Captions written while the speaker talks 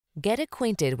Get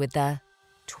acquainted with the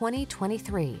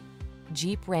 2023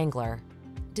 Jeep Wrangler.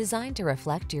 Designed to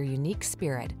reflect your unique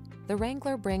spirit, the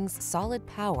Wrangler brings solid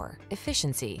power,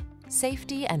 efficiency,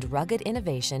 safety, and rugged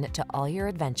innovation to all your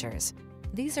adventures.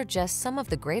 These are just some of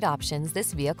the great options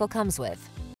this vehicle comes with: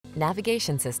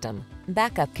 navigation system,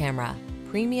 backup camera,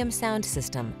 premium sound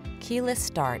system, keyless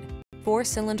start,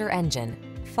 4-cylinder engine,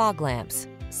 fog lamps,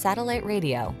 satellite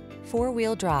radio,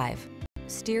 4-wheel drive,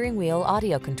 steering wheel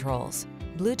audio controls,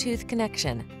 Bluetooth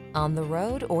connection. On the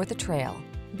road or the trail,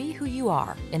 be who you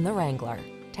are in the Wrangler.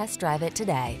 Test drive it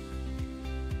today.